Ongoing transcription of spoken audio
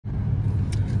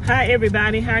Hi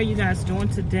everybody, how are you guys doing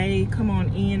today? Come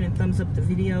on in and thumbs up the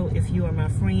video if you are my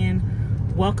friend.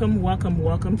 Welcome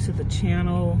to the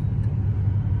channel.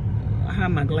 I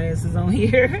have my glasses on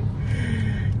here.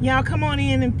 Y'all come on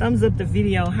in and thumbs up the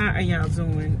video. How are y'all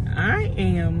doing? I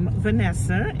am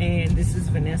Vanessa and this is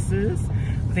Vanessa's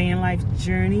van life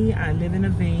journey. I live in a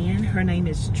van. Her name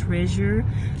is Treasure.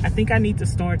 I think I need to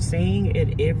start saying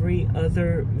it every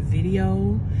other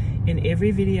video. In every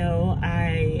video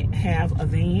I have a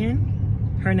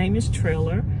van. Her name is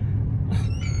Trailer.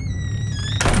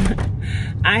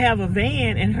 I have a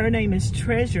van and her name is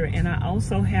Treasure, and I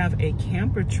also have a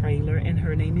camper trailer and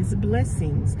her name is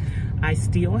Blessings. I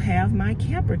still have my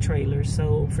camper trailer.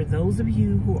 So for those of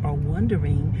you who are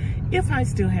wondering if I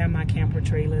still have my camper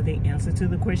trailer, the answer to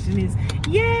the question is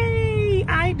yay,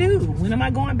 I do. When am I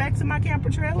going back to my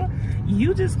camper trailer?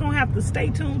 You just gonna have to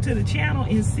stay tuned to the channel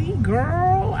and see,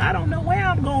 girl. I don't know where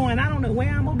I'm going. I don't know where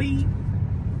I'm gonna be.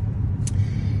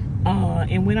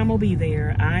 And when I'm gonna be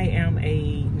there. I am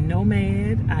a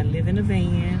nomad. I live in a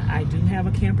van. I do have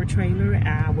a camper trailer.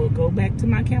 I will go back to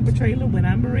my camper trailer when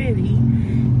I'm ready.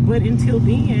 But until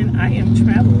then, I am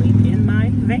traveling in my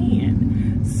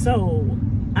van. So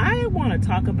I want to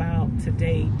talk about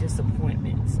today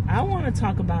disappointments. I want to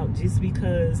talk about, just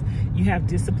because you have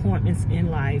disappointments in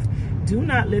life, do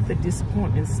not let the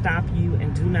disappointments stop you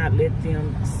and do not let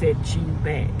them set you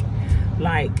back.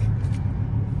 Like,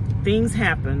 things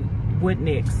happen. What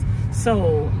next?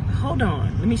 So hold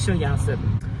on, let me show y'all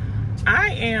something.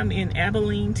 I am in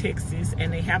Abilene, Texas,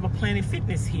 and they have a Planet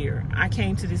Fitness here. I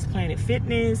came to this Planet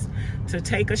Fitness to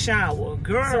take a shower.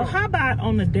 Girl, so how about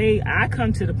on the day I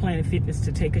come to the Planet Fitness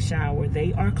to take a shower,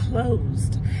 they are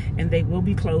closed, and they will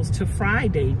be closed to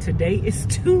Friday. Today is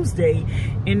Tuesday,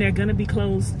 and they're gonna be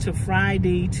closed to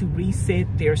Friday to reset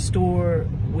their store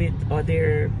with, or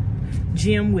their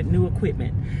gym with new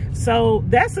equipment. So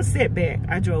that's a setback.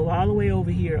 I drove all the way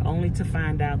over here only to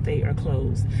find out they are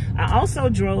closed. I also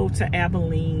drove to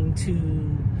Abilene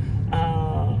to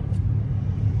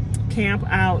camp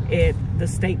out at the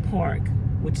state park,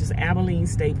 which is Abilene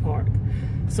State Park.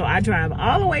 So I drive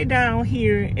all the way down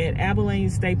here at Abilene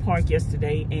State Park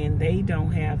yesterday, and they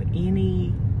don't have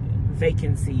any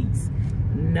vacancies.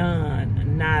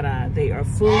 None, nada. They are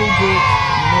fully booked,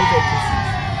 no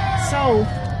vacancies. So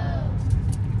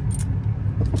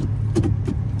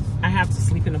I have to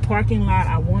sleep in the parking lot.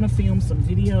 I want to film some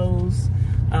videos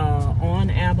on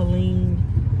Abilene,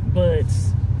 but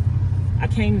I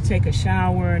came to take a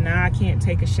shower. Now I can't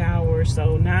take a shower,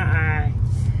 so now I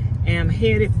am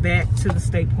headed back to the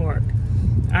state park.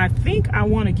 I think I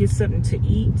want to get something to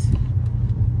eat,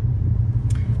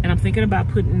 and I'm thinking about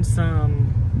putting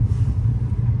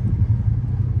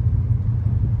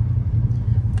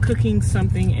cooking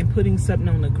something and putting something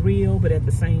on the grill, but at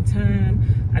the same time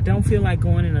I don't feel like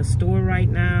going in a store right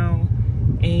now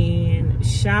and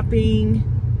shopping.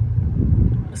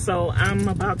 So I'm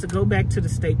about to go back to the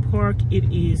state park. It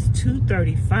is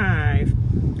 2:35.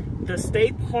 The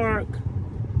state park,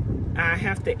 I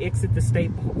have to exit the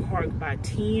state park by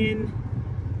 10.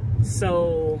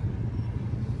 So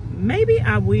maybe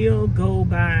I will go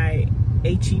by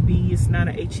HEB. It's not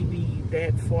a HEB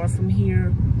that far from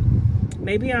here.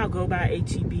 Maybe I'll go by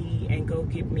HEB and go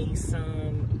get me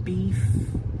some beef.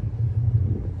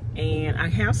 And I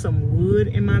have some wood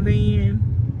in my van.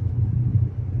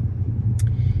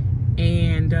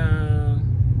 And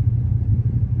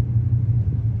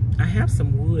I have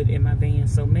some wood in my van.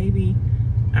 So maybe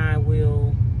I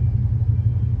will.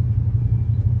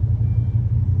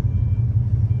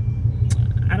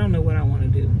 I don't know what I want to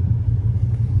do.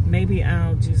 Maybe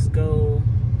I'll just go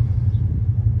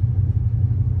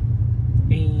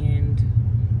and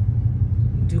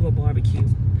do a barbecue,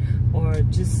 or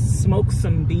just smoke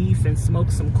some beef and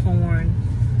smoke some corn.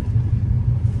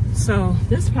 So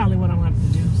that's probably what I'm going to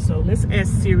have to do. So let's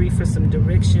ask Siri for some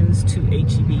directions to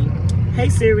HEB. Hey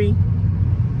Siri.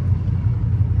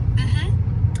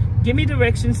 Give me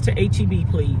directions to HEB,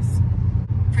 please.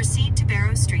 Proceed to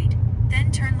Barrow Street,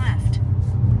 then turn left.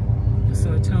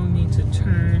 So it told me to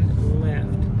turn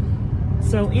left.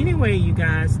 So anyway, you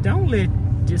guys, don't let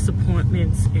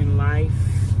disappointments in life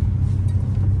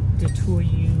detour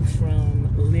you from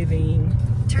living.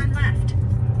 Turn left.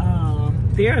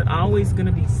 There are always going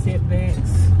to be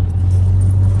setbacks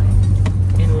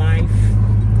in life.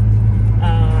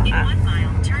 In 1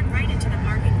 mile, turn right into the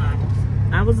parking lot.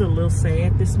 I was a little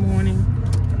sad this morning.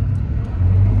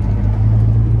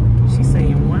 She's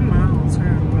saying 1 mile,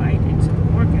 turn right into the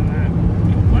parking lot.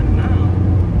 In 1 mile.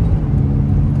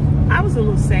 I was a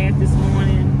little sad this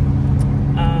morning.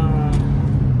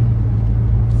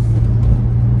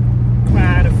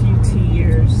 Cried a few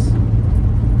tears.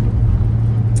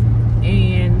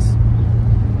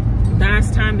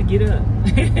 get up.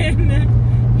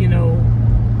 And, you know,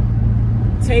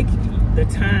 take the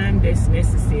time that's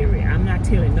necessary. I'm not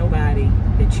telling nobody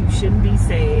that you shouldn't be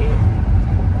sad.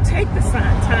 Take the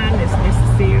time that's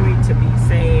necessary to be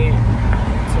sad,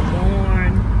 to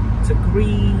mourn, to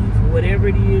grieve, whatever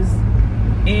it is.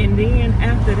 And then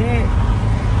after that,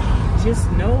 just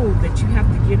know that you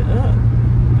have to get up.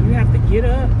 You have to get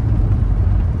up.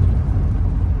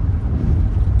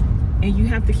 And you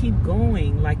have to keep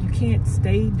going. Like, you can't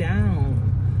stay down.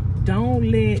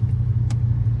 Don't let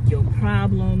your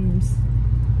problems,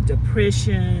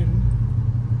 depression,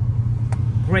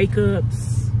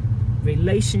 breakups,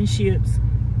 relationships,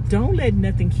 don't let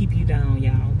nothing keep you down,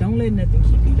 y'all. Don't let nothing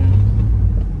keep you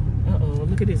down. Uh-oh,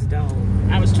 look at this dog.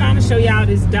 I was trying to show y'all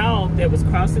this dog that was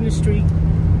crossing the street.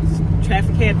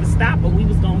 Traffic had to stop, but we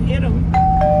was gonna hit him.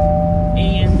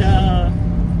 And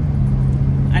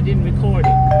I didn't record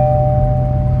it.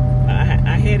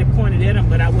 I had it pointed at him,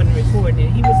 but I wasn't recording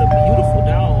it. He was a beautiful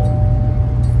dog.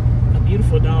 A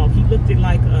beautiful dog. He looked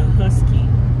like a husky.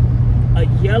 A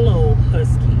yellow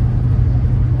husky.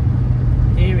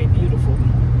 Very beautiful.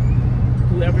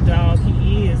 Whoever dog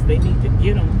he is, they need to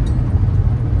get him.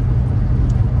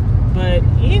 But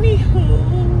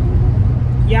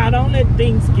anywho, y'all don't let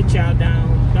things get y'all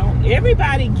down. Don't.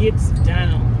 Everybody gets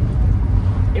down.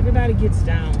 Everybody gets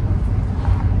down.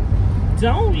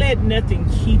 Don't let nothing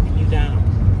keep you down.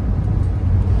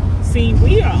 See,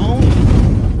 we are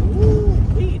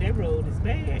only, that road is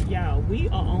bad, y'all. We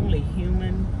are only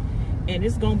human, and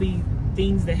it's gonna be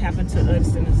things that happen to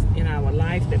us in our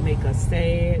life that make us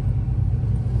sad.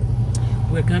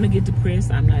 We're gonna get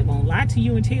depressed. I'm not gonna lie to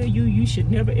you and tell you you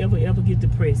should never, ever, ever get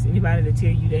depressed. Anybody that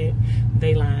tell you that,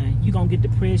 they lying. You're gonna get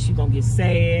depressed. You're gonna get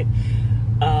sad.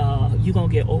 You're gonna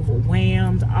get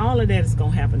overwhelmed. All of that is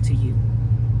gonna happen to you.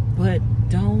 But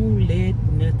don't let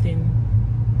nothing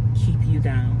keep you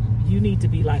down. You need to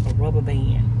be like a rubber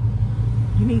band.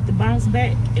 You need to bounce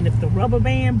back. And if the rubber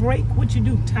band break, what you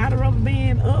do? Tie the rubber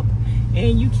band up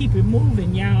and you keep it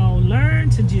moving, y'all. Learn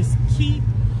to just keep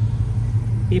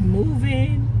it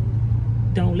moving.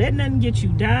 Don't let nothing get you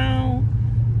down.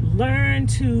 Learn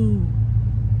to,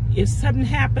 if something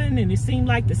happened and it seemed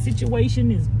like the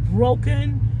situation is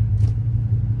broken,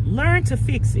 learn to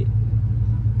fix it.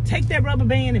 Take that rubber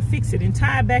band and fix it and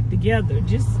tie it back together.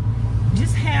 Just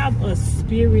have a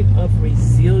spirit of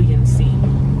resiliency.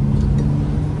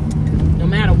 No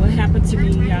matter what happened to me,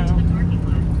 y'all.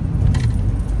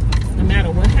 No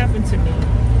matter what happened to me.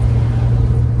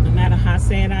 No matter how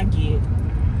sad I get.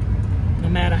 No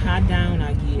matter how down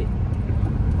I get.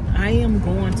 I am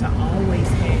going to always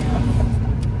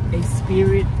have a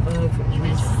spirit of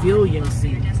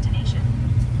resiliency.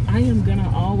 I am going to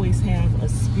always have a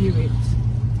spirit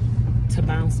to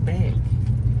bounce back,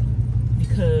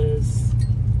 because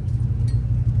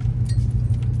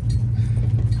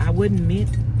I wasn't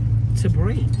meant to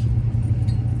break.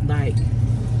 Like,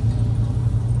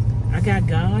 I got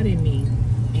God in me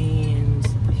and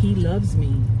he loves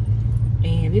me,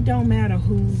 and it don't matter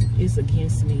who is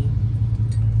against me.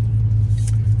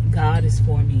 God is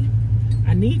for me.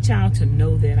 I need y'all to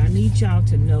know that. I need y'all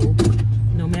to know,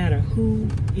 no matter who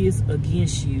is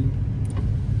against you,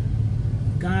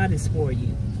 God is for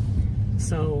you.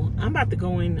 So I'm about to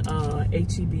go in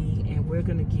HEB and we're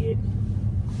gonna get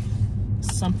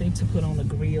something to put on the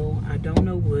grill. I don't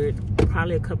know what.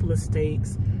 Probably a couple of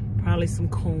steaks, probably some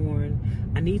corn.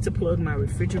 I need to plug my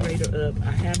refrigerator up. I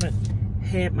haven't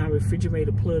had my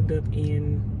refrigerator plugged up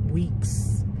in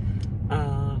weeks.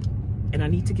 And I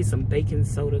need to get some baking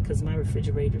soda because my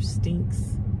refrigerator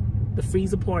stinks. The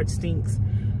freezer part stinks.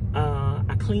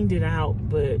 I cleaned it out,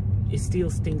 but it still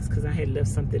stinks because I had left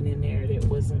something in there that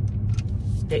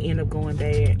ended up going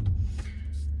bad.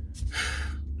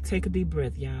 Take a deep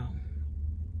breath, y'all.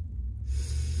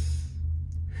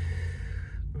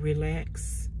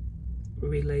 Relax,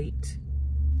 relate,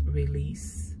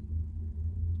 release,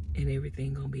 and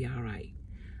everything gonna be all right.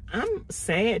 I'm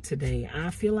sad today. I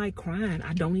feel like crying.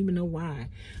 I don't even know why,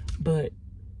 but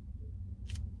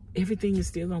everything is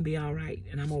still gonna be all right.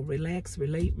 And I'm gonna relax,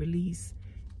 relate, release,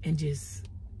 and just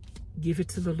give it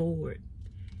to the Lord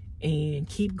and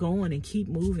keep going and keep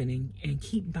moving and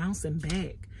keep bouncing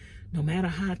back. No matter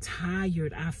how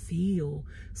tired I feel.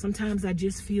 Sometimes I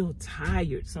just feel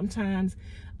tired. Sometimes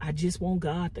I just want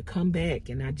God to come back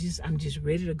and I'm just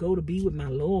ready to go to be with my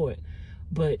Lord.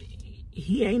 But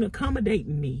he ain't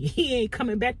accommodating me. He ain't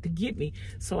coming back to get me.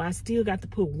 So I still got to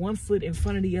put one foot in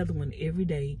front of the other one every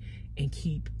day and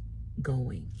keep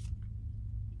going.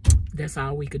 That's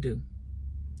all we could do.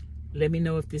 Let me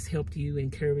know if this helped you,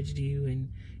 encouraged you, and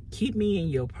keep me in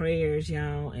your prayers,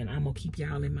 y'all, and I'm gonna keep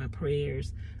y'all in my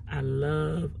prayers. I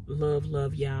love, love,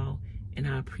 love y'all, and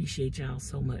I appreciate y'all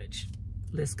so much.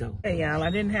 Let's go. Hey, y'all,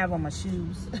 I didn't have on my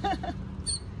shoes.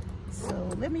 So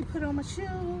let me put on my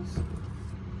shoes.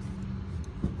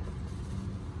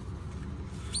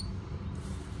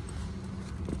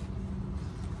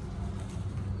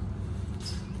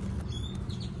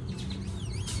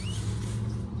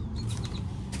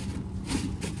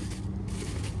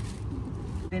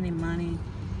 Any money,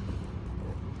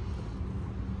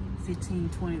 $15,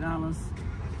 $20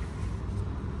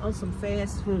 on some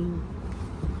fast food.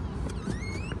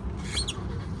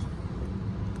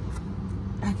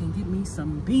 I can get me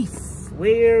some beef.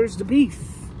 Where's the beef?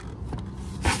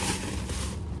 I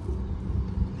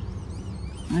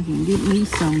can get me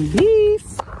some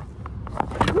beef.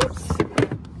 Whoops.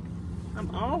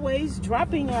 I'm always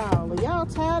dropping y'all. Are y'all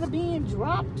tired of being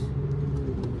dropped?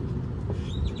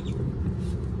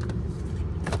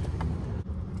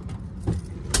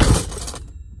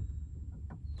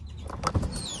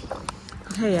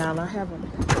 Hey y'all, I haven't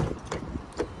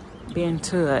been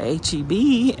to a HEB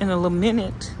in a little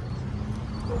minute.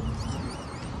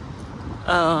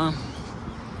 But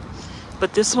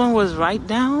this one was right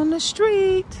down the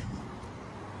street.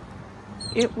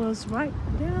 It was right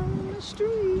down the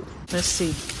street. Let's see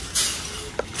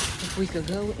if we could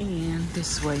go in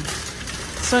this way.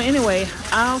 So anyway,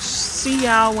 I'll see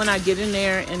y'all when I get in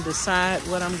there and decide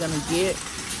what I'm gonna get.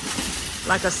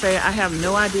 Like I say, I have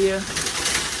no idea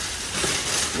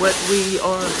what we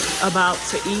are about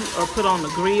to eat or put on the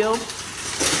grill.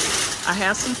 I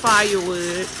have some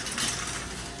firewood,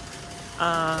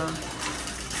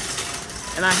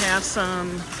 and I have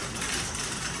some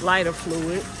lighter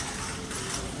fluid.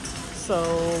 So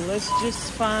let's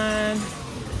just find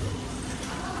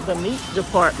the meat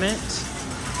department.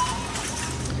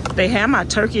 They have my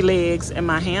turkey legs and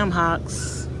my ham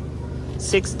hocks,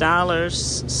 $6,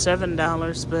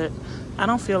 $7, but I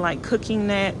don't feel like cooking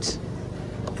that.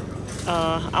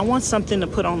 I want something to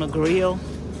put on the grill.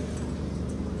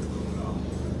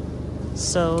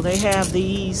 So they have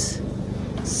these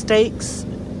steaks.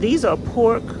 These are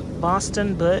pork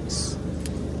Boston butts.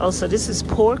 Oh, so this is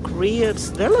pork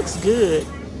ribs. That looks good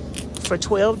for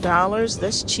 $12.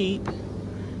 That's cheap.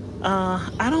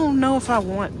 I don't know if I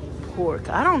want pork.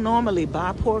 I don't normally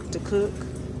buy pork to cook,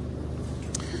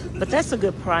 but that's a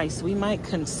good price. We might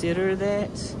consider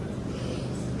that.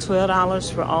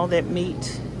 $12 for all that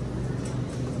meat.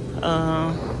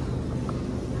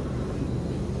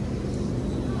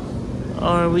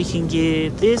 Or we can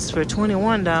get this for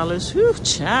 $21. Whew,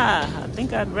 child. I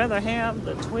think I'd rather have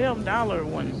the $12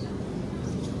 one.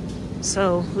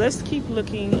 So let's keep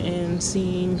looking and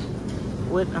seeing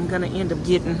what I'm gonna end up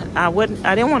getting. I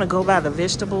didn't want to go by the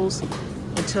vegetables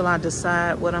until I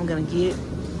decide what I'm gonna get.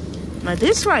 Now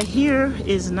this right here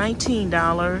is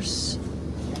 $19.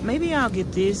 Maybe I'll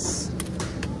get this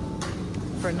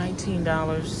for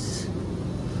 $19.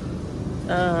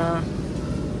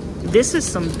 This is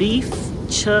some beef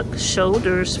chuck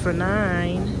shoulders for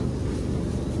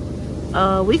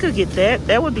 $9. We could get that.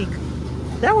 That would be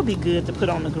good to put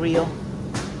on the grill.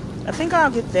 I think I'll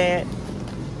get that,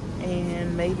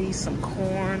 and maybe some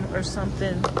corn or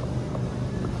something.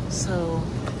 So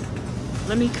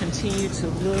let me continue to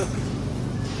look.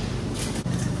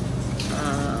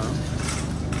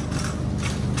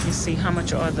 Let's see, how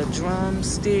much are the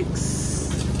drumsticks?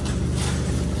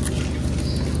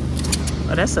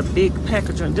 Oh, that's a big pack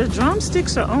of drumsticks. The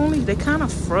drumsticks are only, they're kind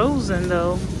of frozen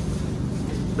though,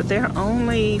 but they're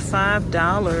only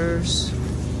 $5,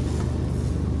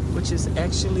 which is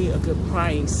actually a good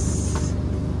price.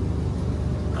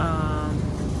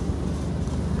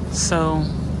 So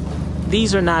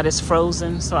these are not as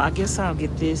frozen, so I guess I'll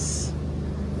get this.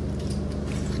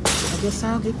 I guess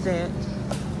I'll get that.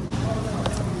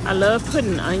 I love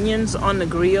putting onions on the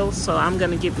grill, so I'm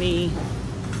gonna get me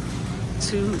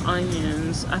 2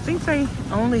 onions. I think they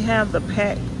only have the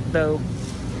pack though.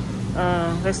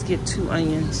 Let's get 2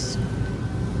 onions.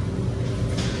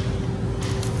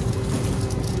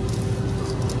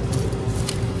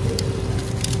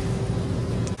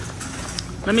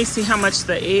 Let me see how much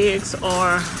the eggs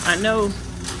are. I know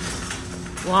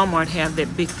Walmart have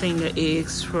that big thing of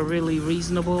eggs for really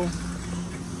reasonable.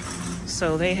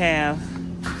 So they have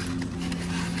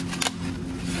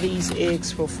these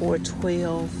eggs for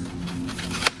 $4.12.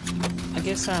 I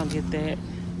guess I'll get that.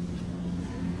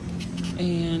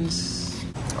 And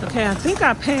okay, I think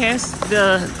I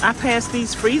passed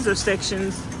these freezer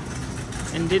sections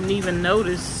and didn't even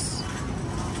notice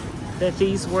that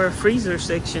these were freezer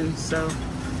sections. So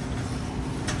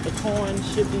the corn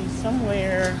should be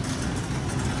somewhere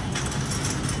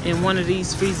in one of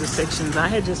these freezer sections. I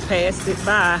had just passed it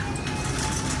by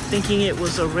thinking it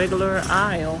was a regular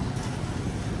aisle.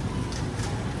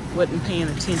 Wasn't paying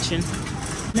attention.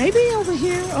 Maybe over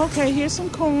here. Okay, here's some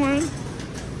corn.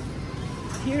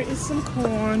 Here is some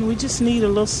corn. We just need a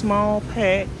little small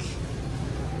pack,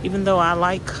 even though I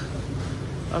like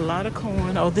a lot of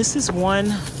corn. Oh, this is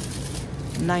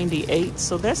 $1.98,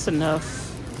 so that's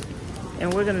enough.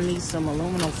 And we're gonna need some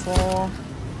aluminum foil.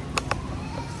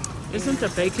 Isn't the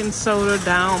baking soda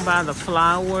down by the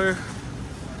flour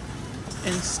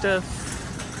and stuff?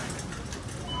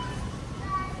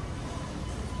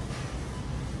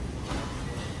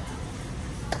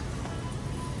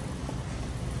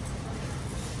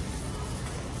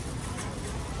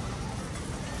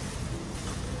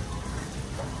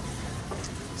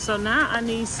 So now I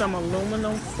need some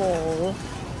aluminum foil,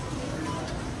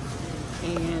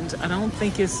 and I don't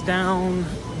think it's down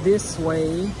this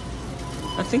way.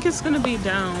 I think it's gonna be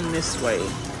down this way.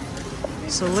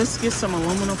 So let's get some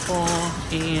aluminum foil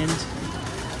and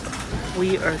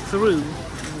we are through.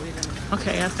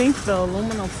 Okay, I think the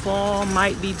aluminum foil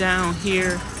might be down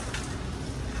here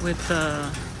with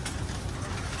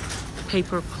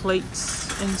paper plates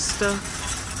and stuff.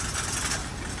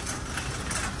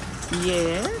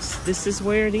 Yes, this is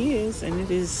where it is, and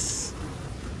it is,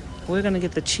 we're gonna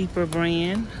get the cheaper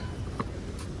brand.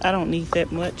 I don't need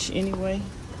that much anyway.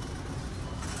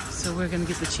 So we're gonna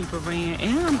get the cheaper brand,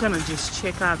 and I'm gonna just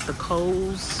check out the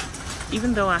coals.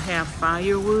 Even though I have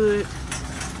firewood,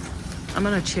 I'm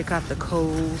gonna check out the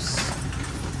coals,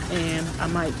 and I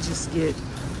might just get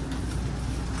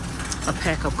a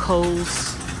pack of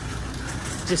coals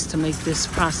just to make this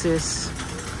process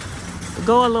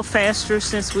go a little faster,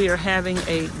 since we are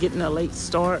getting a late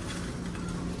start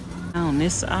on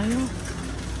this aisle.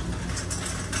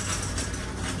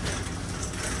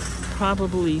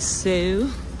 Probably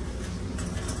so.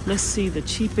 Let's see, the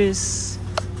cheapest,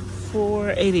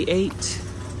 $4.88.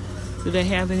 Do they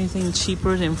have anything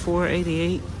cheaper than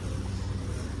 $4.88?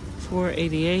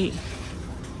 $4.88.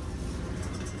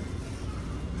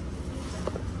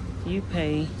 You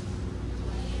pay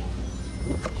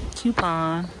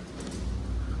coupon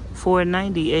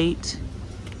 $4.98.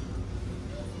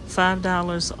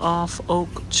 $5 off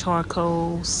oak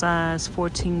charcoal size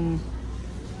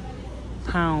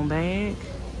 14-pound bag.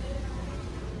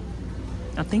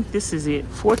 I think this is it.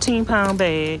 14-pound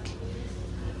bag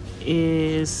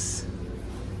is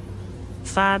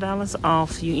 $5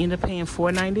 off. You end up paying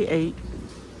 $4.98.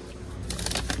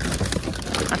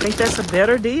 I think that's a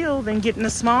better deal than getting a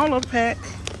smaller pack.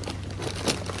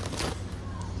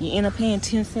 You end up paying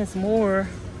 10 cents more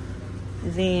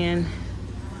than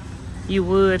you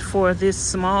would for this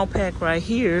small pack right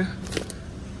here,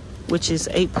 which is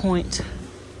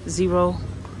 8.0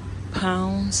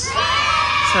 pounds. So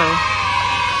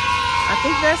I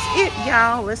think that's it,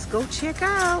 y'all. Let's go check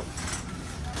out.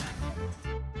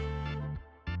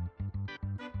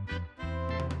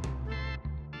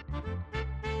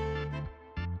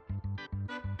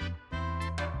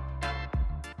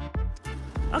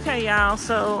 Okay, y'all,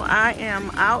 so I am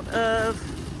out of,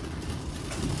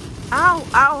 ow,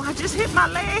 I just hit my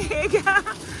leg.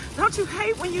 Don't you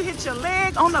hate when you hit your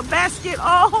leg on the basket?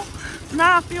 Oh,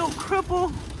 now I feel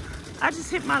crippled. I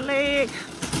just hit my leg.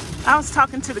 I was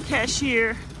talking to the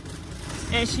cashier,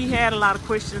 and she had a lot of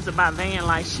questions about van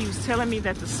life. She was telling me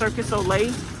that the Circus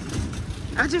Olay,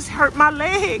 I just hurt my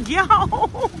leg, y'all.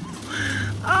 Oh,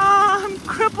 I'm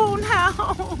crippled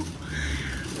now.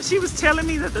 She was telling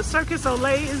me that the Circus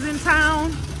Olay is in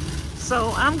town,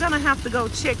 so I'm gonna have to go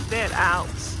check that out.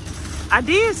 I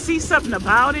did see something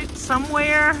about it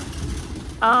somewhere,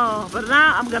 but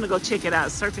now I'm gonna go check it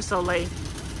out. Circus Olay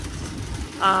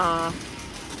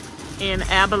in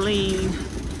Abilene,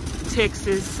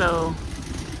 Texas, so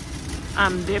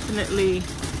I'm definitely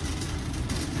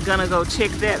gonna go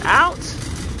check that out.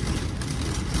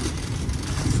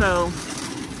 So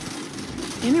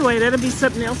anyway, that'll be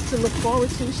something else to look forward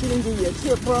to. She didn't give you a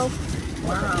tip, bro.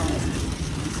 Wow.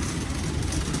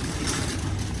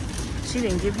 She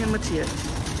didn't give him a tip.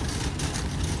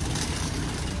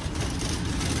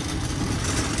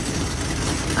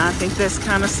 I think that's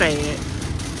kind of sad.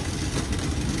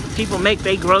 People make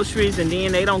their groceries and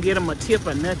then they don't get them a tip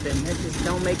or nothing. That just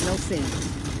don't make no sense.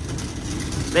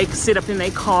 They can sit up in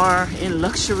their car in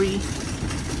luxury,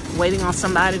 waiting on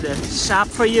somebody to shop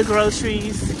for your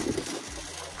groceries,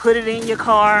 put it in your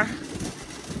car,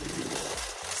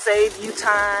 save you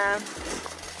time,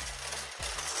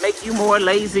 make you more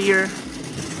lazier,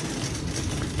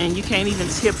 and you can't even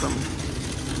tip them.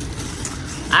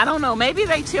 I don't know, maybe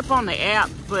they tip on the app,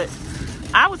 but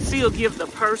I would still give the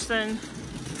person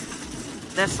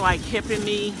that's like helping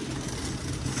me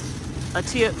a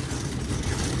tip.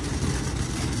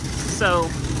 So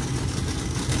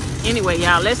anyway,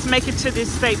 y'all, let's make it to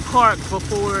this state park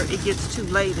before it gets too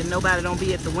late and nobody don't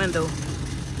be at the window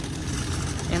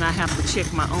and I have to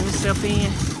check my own self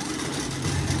in.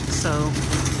 So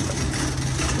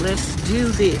let's do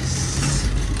this.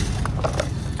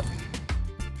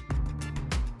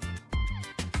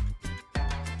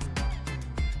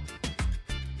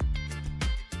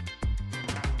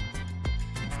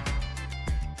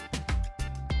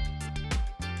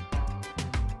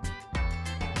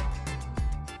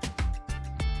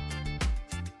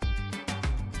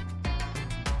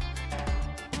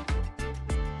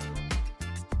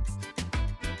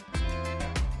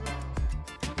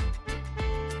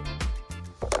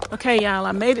 Okay, y'all,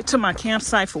 I made it to my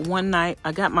campsite for one night.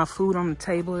 I got my food on the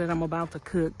table that I'm about to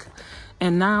cook.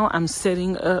 And now I'm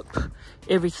setting up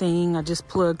everything. I just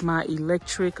plugged my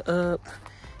electric up.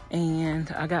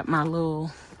 And I got my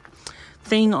little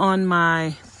thing on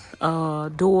my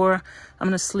door. I'm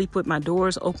going to sleep with my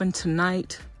doors open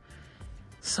tonight.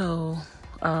 So,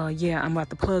 yeah, I'm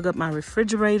about to plug up my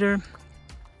refrigerator.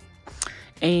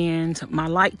 And my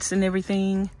lights and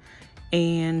everything.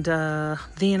 And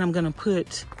then I'm going to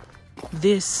put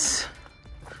this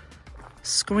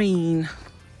screen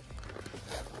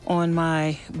on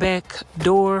my back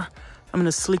door. I'm going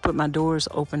to sleep with my doors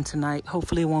open tonight.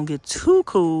 Hopefully it won't get too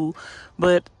cool,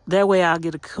 but that way I'll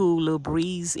get a cool little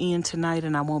breeze in tonight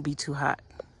and I won't be too hot.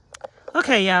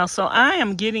 Okay, y'all, so I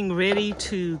am getting ready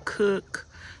to cook.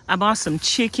 I bought some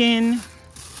chicken.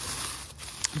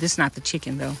 This is not the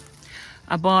chicken, though.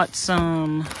 I bought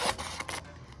some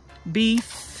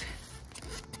beef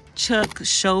chuck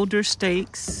shoulder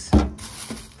steaks,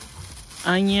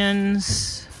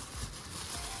 onions,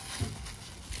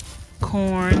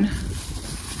 corn,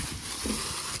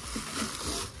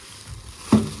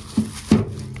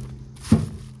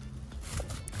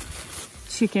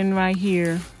 chicken right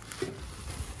here,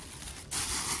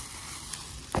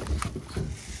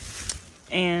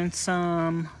 and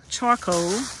some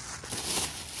charcoal,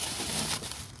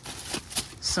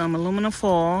 some aluminum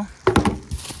foil,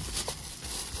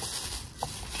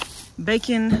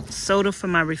 baking soda for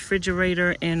my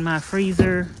refrigerator and my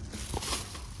freezer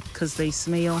because they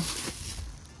smell.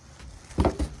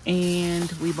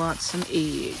 And we bought some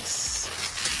eggs.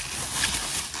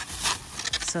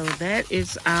 So that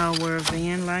is our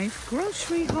van life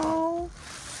grocery haul.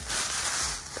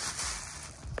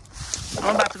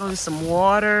 I'm about to go get some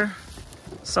water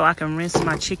so I can rinse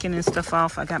my chicken and stuff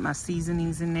off. I got my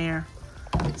seasonings in there.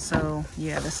 So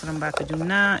yeah, that's what I'm about to do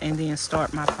now, and then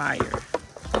start my fire.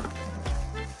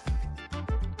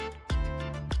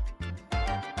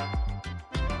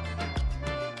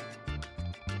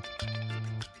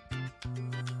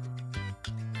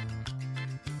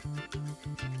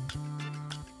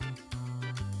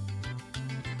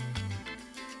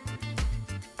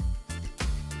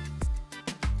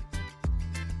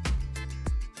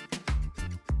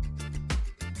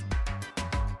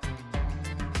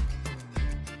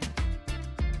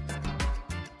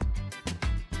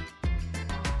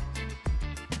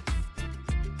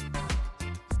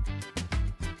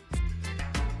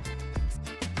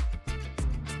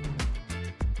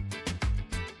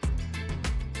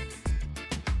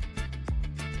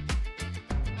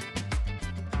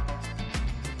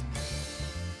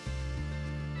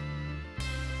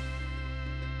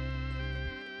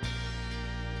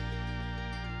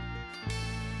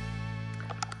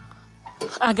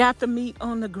 I got the meat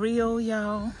on the grill,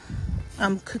 y'all.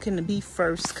 I'm cooking the beef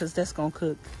first because that's gonna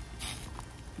cook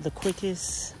the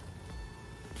quickest.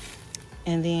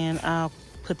 And then I'll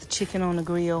put the chicken on the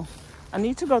grill. I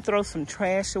need to go throw some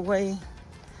trash away.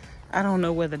 I don't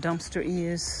know where the dumpster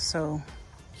is, so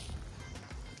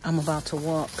I'm about to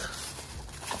walk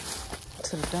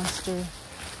to the dumpster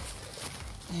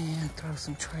and throw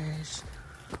some trash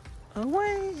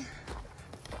away.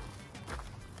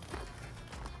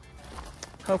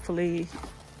 Hopefully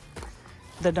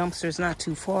the dumpster is not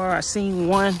too far. I seen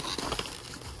one.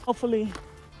 Hopefully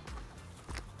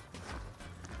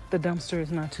the dumpster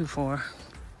is not too far.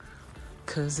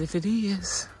 Because if it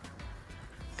is,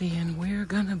 then we're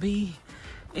gonna be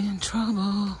in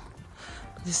trouble.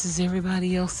 This is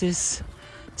everybody else's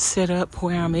setup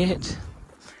where I'm at.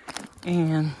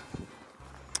 And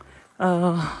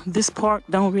this park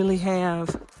don't really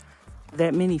have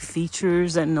that many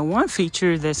features. And the one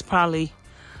feature that's probably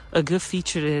a good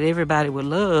feature that everybody would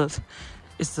love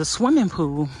is the swimming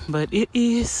pool, but it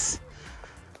is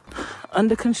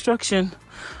under construction.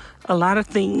 A lot of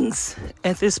things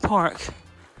at this park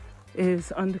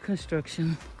is under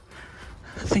construction.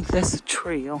 I think that's a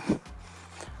trail.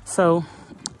 So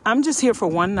I'm just here for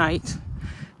one night.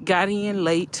 Got in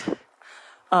late.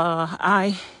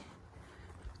 I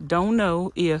don't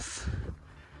know if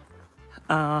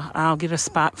I'll get a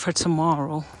spot for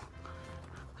tomorrow.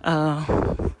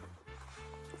 But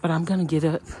I'm gonna get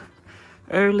up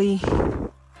early.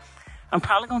 I'm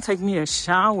probably gonna take me a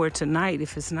shower tonight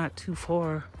if it's not too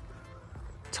far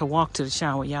to walk to the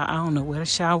shower. Y'all, I don't know where the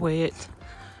shower is.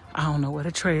 I don't know where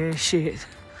the trash is.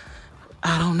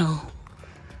 I don't know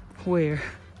where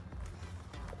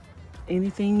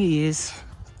anything is.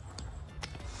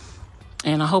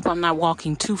 And I hope I'm not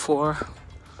walking too far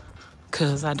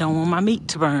because I don't want my meat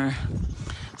to burn.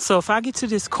 So if I get to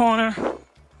this corner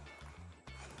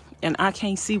and I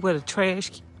can't see where the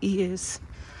trash is,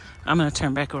 I'm going to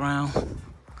turn back around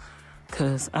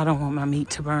because I don't want my meat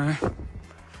to burn.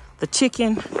 The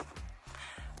chicken,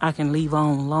 I can leave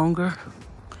on longer.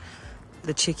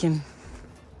 The chicken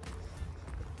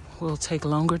will take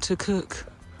longer to cook.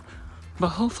 But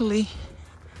hopefully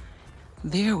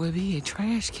there will be a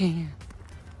trash can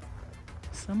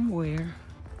somewhere.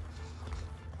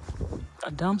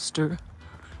 A dumpster.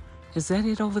 Is that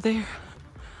it over there?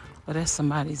 Or that's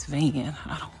somebody's van?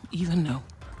 I don't even know.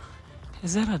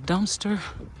 Is that a dumpster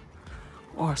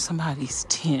or somebody's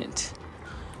tent?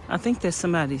 I think that's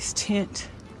somebody's tent.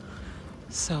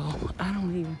 So I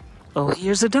don't even. Oh,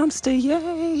 here's a dumpster.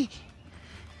 Yay!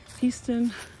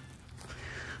 Houston,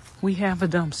 we have a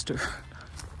dumpster.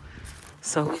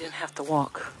 So we didn't have to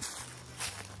walk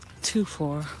too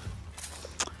far.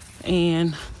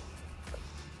 And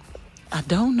I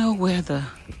don't know where the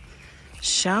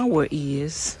shower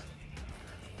is,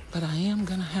 but I am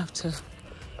gonna have to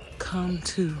come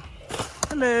to.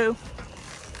 Hello.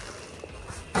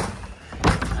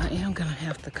 I am gonna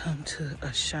have to come to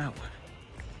a shower.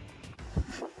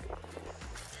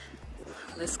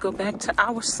 Let's go back to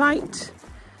our site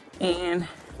and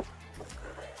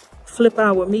flip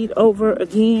our meat over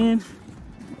again.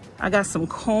 I got some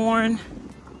corn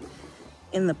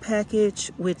in the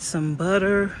package with some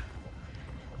butter,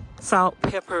 salt,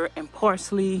 pepper, and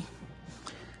parsley,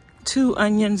 2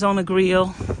 onions on the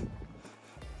grill,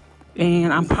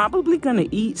 and I'm probably gonna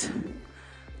eat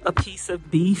a piece of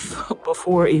beef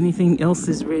before anything else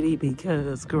is ready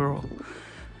because, girl,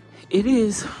 it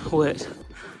is what,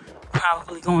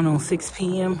 probably going on 6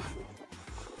 p.m.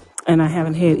 and I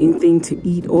haven't had anything to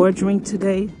eat or drink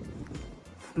today.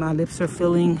 My lips are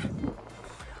feeling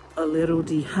a little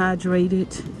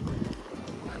dehydrated.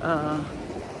 My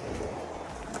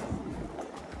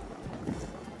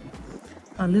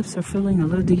lips are feeling a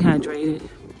little dehydrated.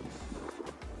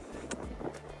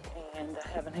 And I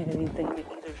haven't had anything to eat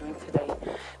or drink today.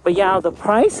 But y'all, the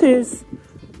prices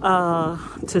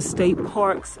to state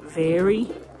parks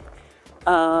vary.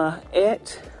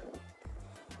 At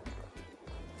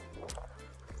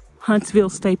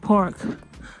Huntsville State Park,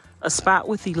 a spot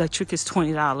with electric is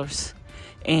 $20.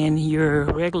 And your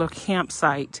regular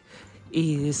campsite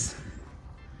is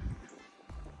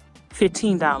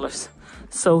 $15.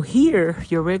 So here,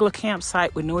 your regular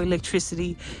campsite with no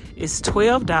electricity is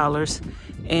 $12,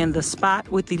 and the spot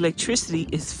with electricity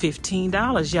is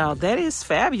 $15. Y'all, that is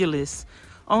fabulous.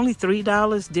 Only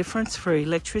 $3 difference for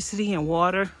electricity and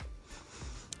water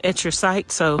at your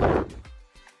site. So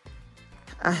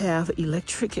I have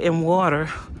electric and water.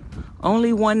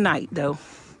 Only one night though.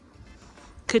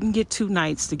 Couldn't get 2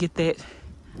 nights to get that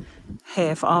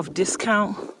half off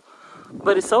discount,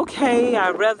 but it's okay.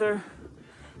 I'd rather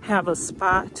have a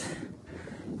spot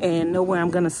and know where I'm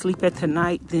gonna sleep at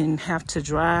tonight than have to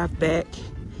drive back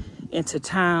into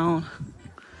town,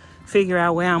 figure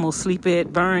out where I'm gonna sleep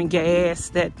at, burn gas.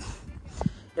 That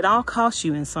it all costs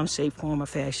you in some shape, form, or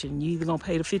fashion. You either gonna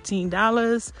pay the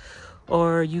 $15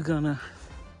 or you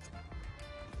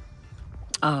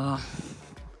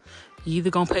either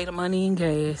gonna pay the money in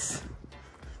gas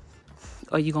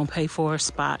or you're gonna pay for a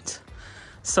spot.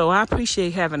 So I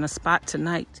appreciate having a spot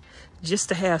tonight just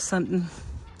to have something,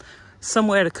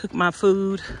 somewhere to cook my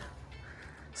food,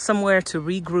 somewhere to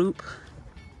regroup,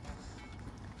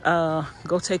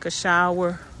 go take a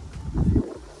shower,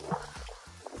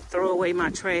 throw away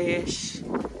my trash.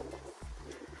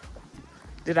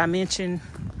 Did I mention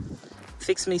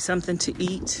fix me something to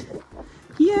eat?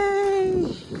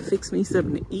 Yay! Fix me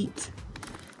something to eat.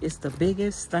 It's the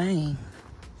biggest thing.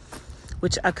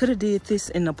 Which I could have did this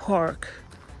in the park,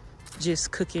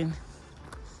 just cooking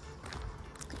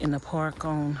in the park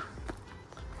on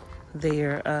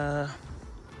their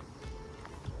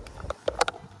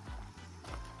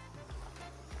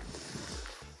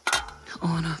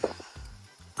on a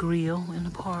grill in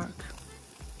the park.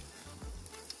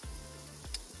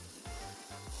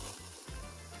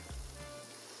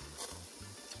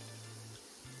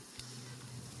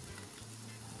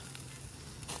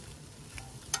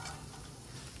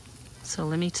 So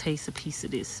let me taste a piece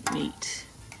of this meat.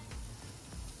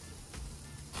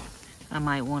 I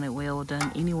might want it well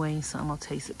done anyway, so I'm gonna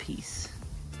taste a piece.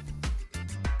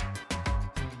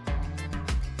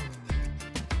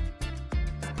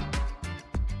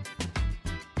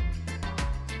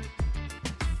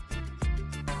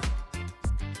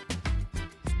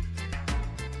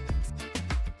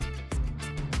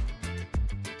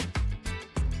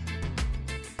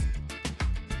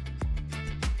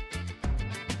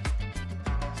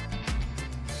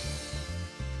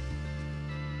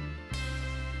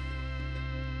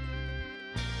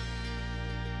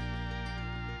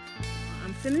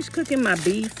 Finished cooking my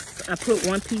beef. I put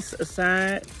one piece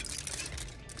aside.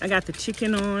 I got the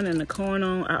chicken on and the corn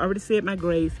on. I already said my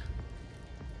grace.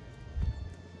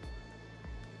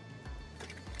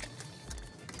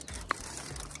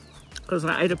 Because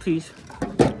I ate a piece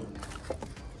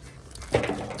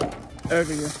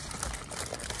earlier.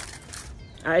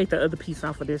 I ate the other piece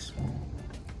off of this.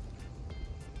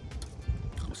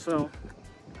 So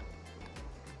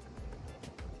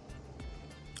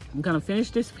I'm gonna finish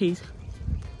this piece.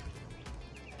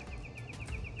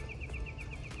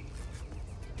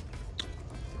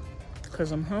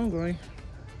 Because I'm hungry.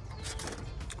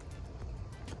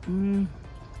 And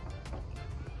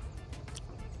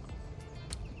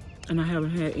I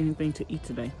haven't had anything to eat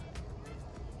today.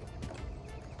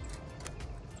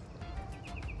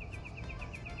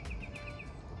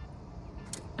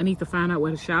 I need to find out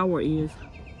where the shower is.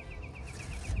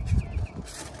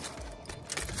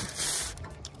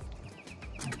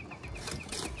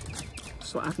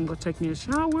 So I can go take me a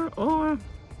shower, or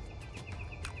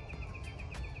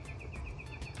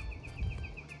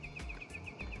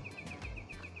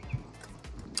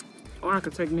I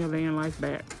could take me a Vanlife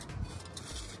back.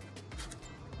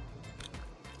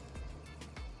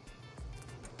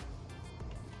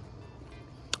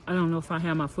 I don't know if I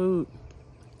have my food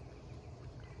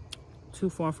too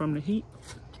far from the heat.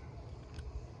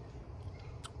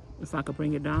 If I could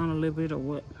bring it down a little bit or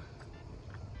what.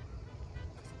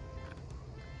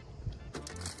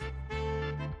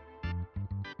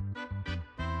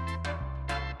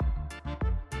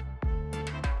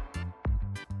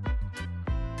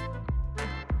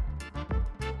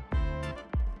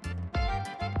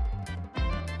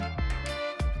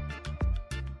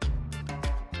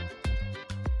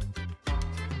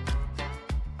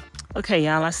 Okay,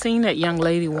 y'all, I seen that young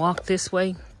lady walk this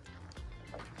way.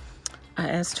 I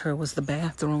asked her, was the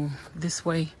bathroom this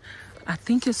way? I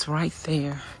think it's right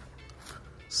there.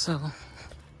 So,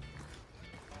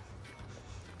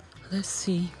 let's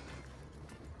see.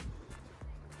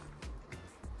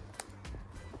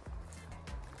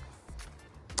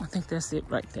 I think that's it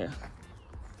right there.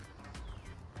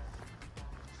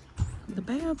 The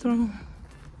bathroom.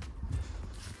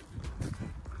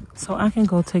 So I can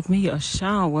go take me a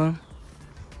shower.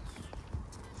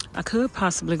 I could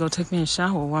possibly go take me a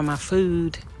shower while my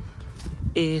food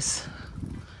is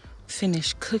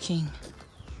finished cooking.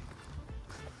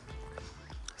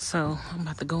 So I'm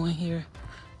about to go in here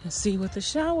and see what the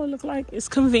shower look like. It's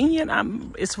convenient.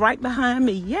 It's right behind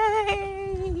me.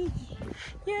 Yay!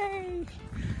 Yay!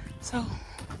 So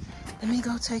let me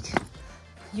go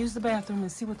use the bathroom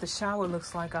and see what the shower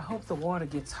looks like. I hope the water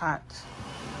gets hot.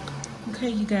 Okay,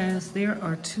 you guys, there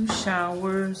are 2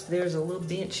 showers. There's a little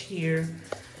bench here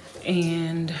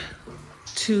and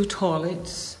 2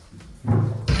 toilets.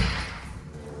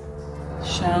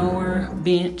 Shower,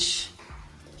 bench,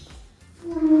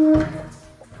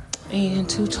 and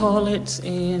 2 toilets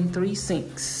and 3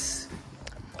 sinks.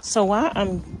 So while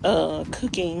I'm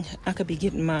cooking, I could be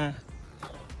getting my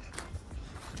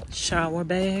shower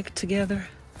bag together.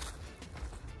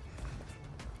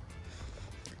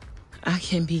 I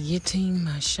can be getting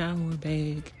my shower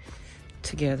bag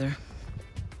together.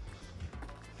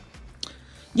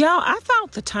 Y'all, I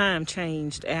thought the time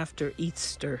changed after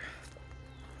Easter.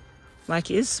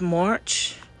 Like it's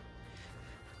March,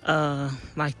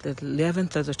 like the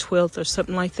 11th or the 12th or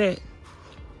something like that.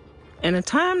 And the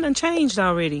time done changed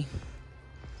already.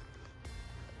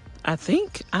 I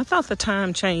thought the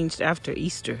time changed after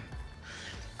Easter.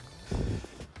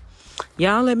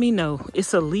 Y'all let me know.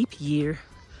 It's a leap year.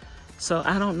 So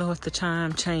I don't know if the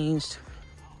time changed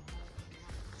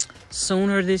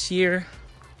sooner this year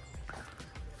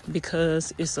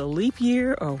because it's a leap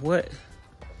year or what.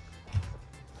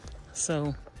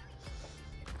 So,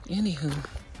 anywho,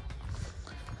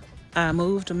 I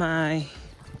moved my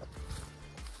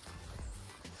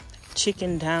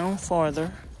chicken down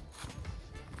farther.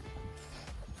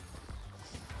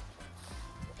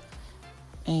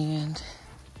 And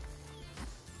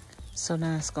so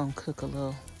now it's gonna cook a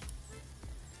little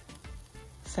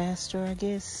faster, I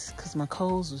guess, because my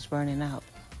coals was burning out.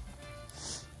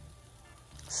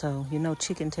 So, you know,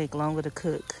 chicken take longer to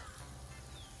cook.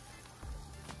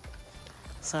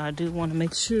 So I do want to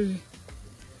make sure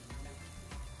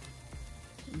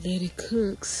that it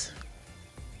cooks.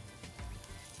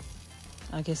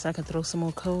 I guess I can throw some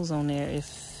more coals on there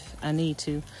if I need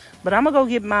to. But I'm gonna go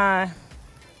get my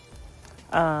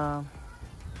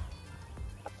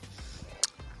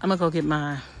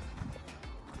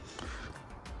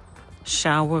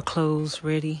shower clothes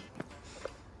ready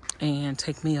and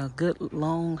take me a good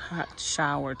long hot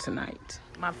shower tonight.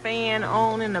 My fan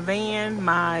on in the van,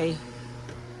 my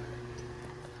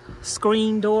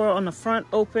screen door on the front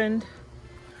opened,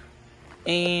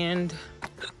 and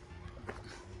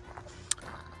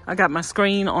I got my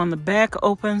screen on the back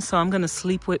open, so I'm gonna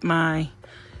sleep with my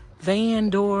van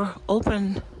door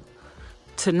open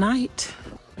tonight.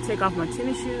 Take off my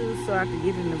tennis shoes so I can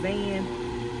get in the van.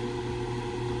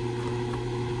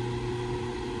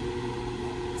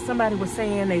 Somebody was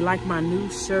saying they like my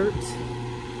new shirt,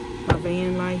 my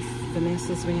Vanlife,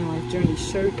 Vanessa's Vanlife Journey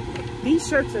shirt. These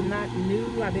shirts are not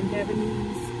new. I've been having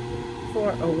these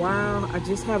for a while. I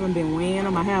just haven't been wearing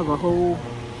them. I have a whole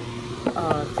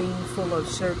thing full of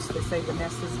shirts that say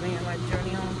Vanessa's Vanlife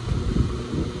Journey on.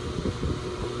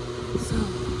 So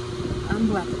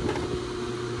I'm about to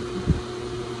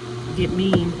get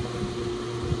me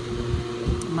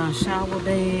my shower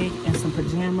bag and some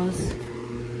pajamas.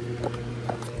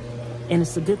 And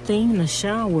it's a good thing the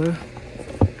shower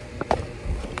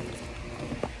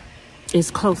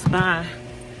is close by.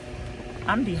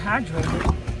 I'm dehydrated.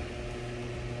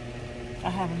 I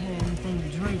haven't had anything to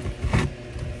drink.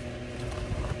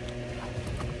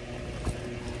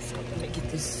 So let me get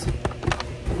this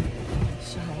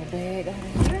shower bag out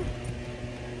of here.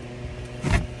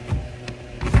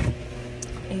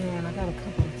 And I got a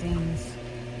couple of things.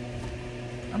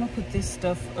 I'm gonna put this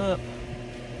stuff up.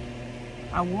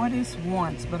 I wore this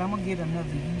once, but I'm gonna get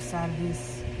another use out of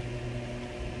this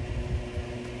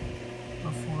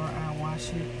before I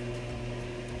wash it.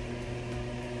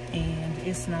 And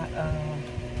it's not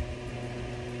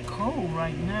cold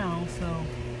right now, so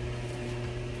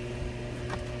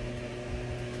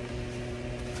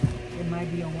it might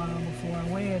be a while before I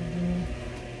wear it again.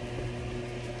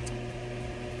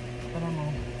 But I'm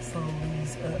gonna fold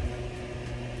these up.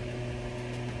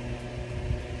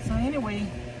 So anyway,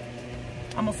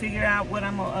 I'm gonna figure out what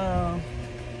I'm gonna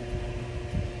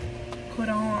put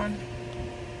on.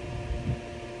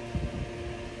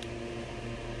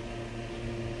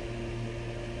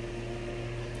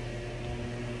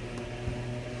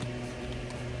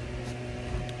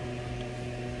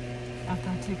 After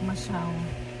I take my shower,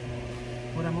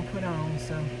 what I'm gonna put on.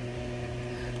 So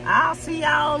I'll see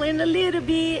y'all in a little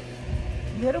minute.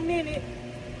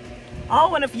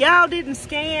 Oh, and if y'all didn't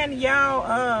scan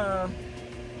y'all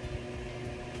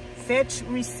Fetch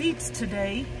receipts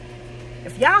today,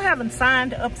 if y'all haven't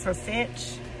signed up for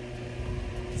Fetch,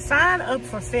 sign up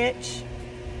for Fetch.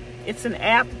 It's an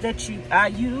app that I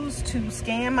use to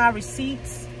scan my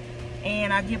receipts,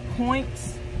 and I get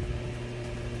points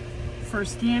for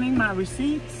scanning my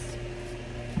receipts,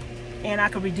 and I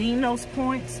can redeem those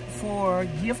points for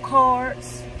gift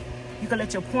cards. You can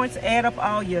let your points add up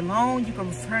all year long. You can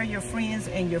refer your friends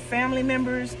and your family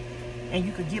members, and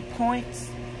you could get points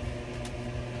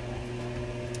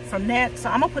from that. So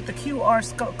I'm gonna put the QR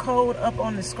code up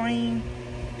on the screen,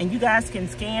 and you guys can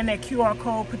scan that QR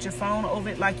code, put your phone over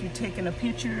it like you're taking a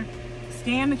picture,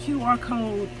 scan the QR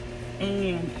code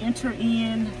and enter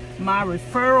in my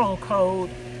referral code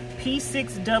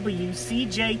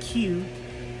P6WCJQ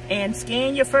and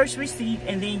scan your first receipt,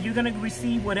 and then you're gonna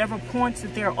receive whatever points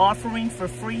that they're offering for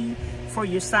free for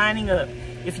your signing up.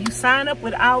 If you sign up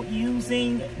without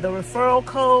using the referral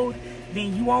code,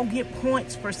 then you won't get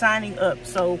points for signing up.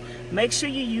 So make sure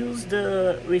you use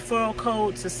the referral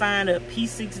code to sign up,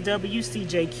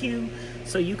 P6WCJQ,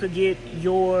 so you could get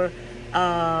your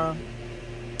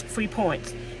free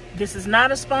points. This is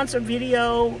not a sponsored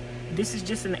video. This is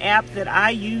just an app that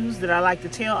I use that I like to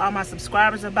tell all my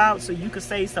subscribers about, so you could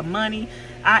save some money.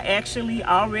 I actually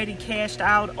already cashed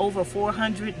out over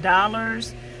 $400,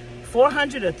 $400 or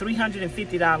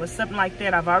 $350, something like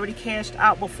that. I've already cashed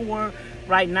out before.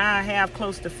 Right now I have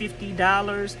close to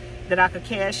 $50 that I could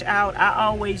cash out. I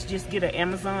always just get an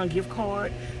Amazon gift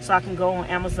card so I can go on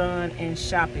Amazon and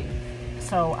shopping.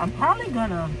 So I'm probably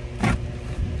gonna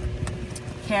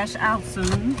cash out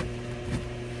soon,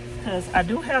 because I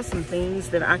do have some things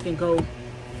that I can go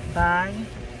buy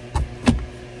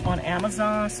on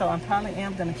Amazon. So I probably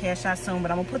am gonna cash out soon,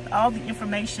 but I'm gonna put all the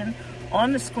information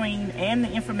on the screen, and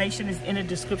the information is in the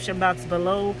description box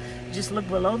below. Just look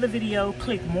below the video,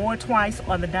 click more twice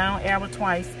or the down arrow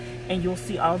twice, and you'll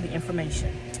see all the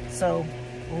information. So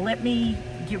let me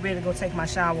get ready to go take my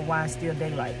shower while it's still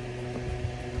daylight.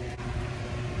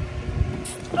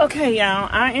 Okay, y'all,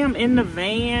 I am in the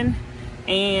van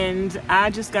and I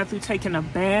just got through taking a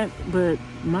bath, but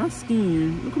my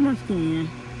skin, look at my skin.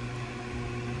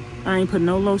 I ain't put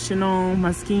no lotion on.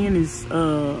 My skin is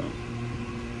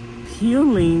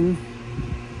peeling,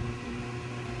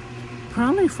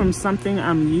 probably from something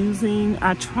I'm using.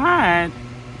 I tried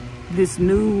this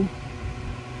new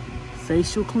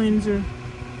facial cleanser.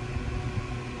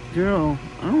 Girl,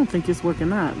 I don't think it's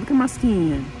working out. Look at my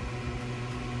skin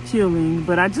peeling.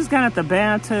 But I just got out the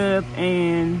bathtub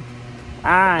and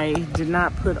I did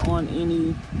not put on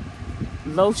any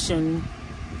lotion.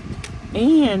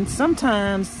 And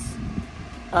sometimes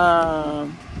the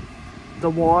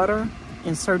water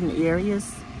in certain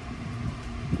areas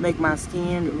make my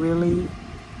skin really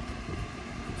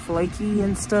flaky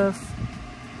and stuff.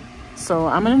 So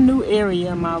I'm in a new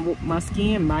area. My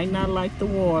skin might not like the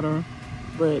water,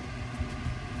 but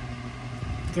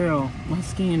girl, my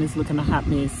skin is looking a hot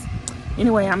mess.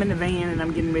 Anyway, I'm in the van and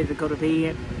I'm getting ready to go to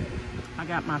bed. I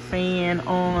got my fan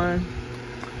on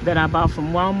that I bought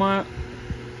from Walmart,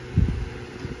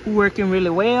 working really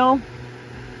well.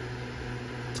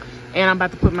 And I'm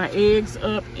about to put my eggs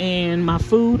up and my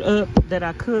food up that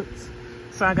I cooked.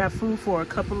 So I got food for a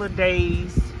couple of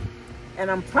days. And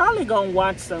I'm probably gonna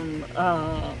watch some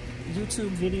YouTube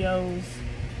videos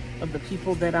of the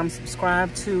people that I'm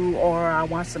subscribed to, or I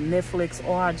watch some Netflix,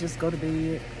 or I just go to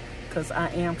bed because I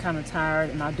am kind of tired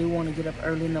and I do want to get up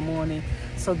early in the morning.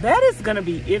 So that is gonna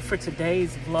be it for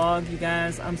today's vlog, you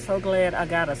guys. I'm so glad I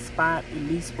got a spot at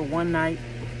least for one night.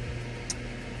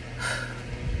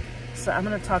 So I'm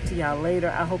gonna talk to y'all later.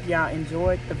 I hope y'all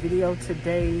enjoyed the video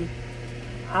today.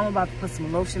 I'm about to put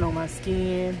some lotion on my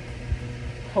skin.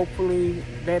 Hopefully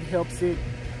that helps it.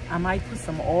 I might put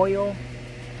some oil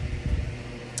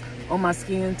on my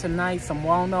skin tonight, some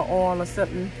walnut oil or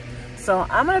something. So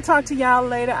I'm gonna talk to y'all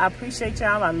later. I appreciate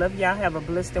y'all. I love y'all. Have a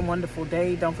blessed and wonderful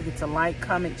day. Don't forget to like,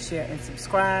 comment, share, and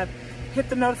subscribe. Hit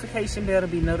the notification bell to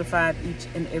be notified each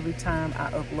and every time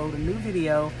I upload a new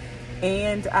video.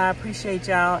 And I appreciate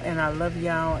y'all and I love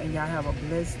y'all, and y'all have a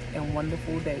blessed and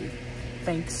wonderful day.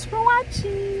 Thanks for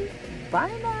watching.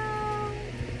 Bye now.